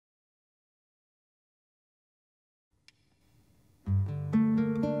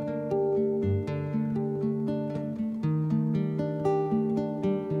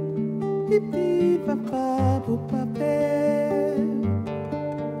We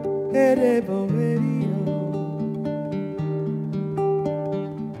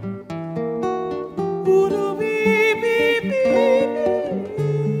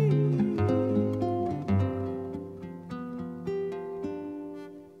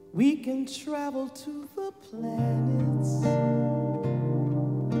can travel to the planets,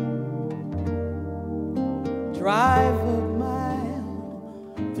 drive a mile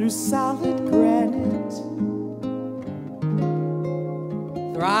through solid granite,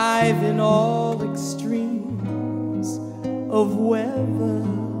 thrive in all extremes of weather,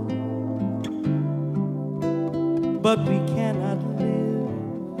 but we cannot live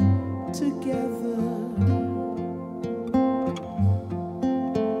together.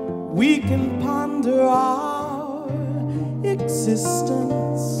 We can ponder our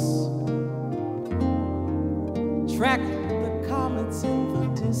existence, track the comets in the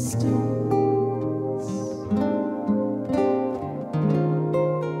distance,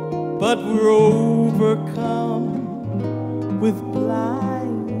 but we're overcome with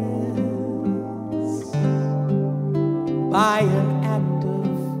blindness by an act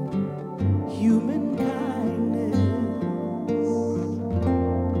of human kindness.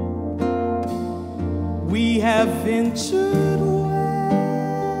 We have ventured where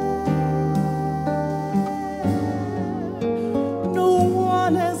no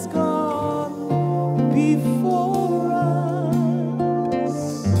one has gone before us,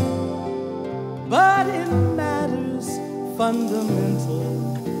 but in matters fundamental,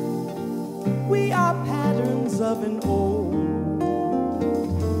 we are patterns of an old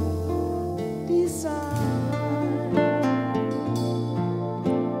design.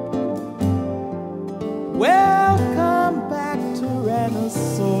 Welcome back,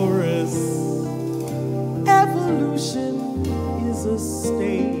 Tyrannosaurus. Evolution is a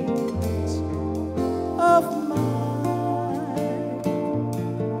state of mind.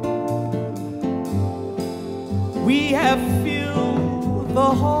 We have filled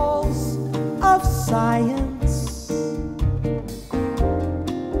the halls of science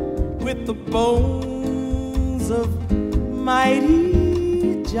with the bones of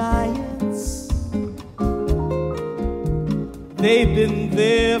mighty giants. They've been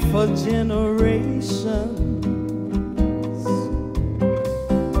there for generations,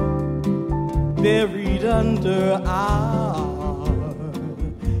 buried under our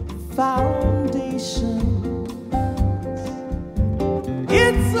foundation.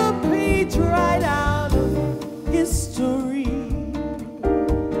 It's a page right out of history.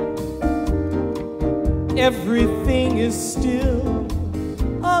 Everything is still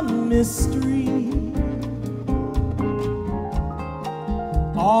a mystery,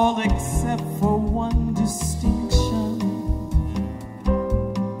 all except for one distinction.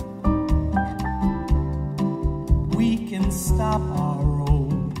 We can stop our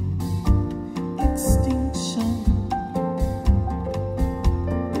own extinction.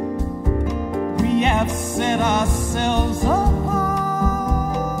 We have set ourselves apart,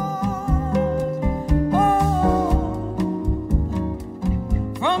 oh,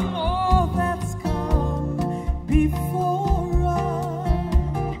 from all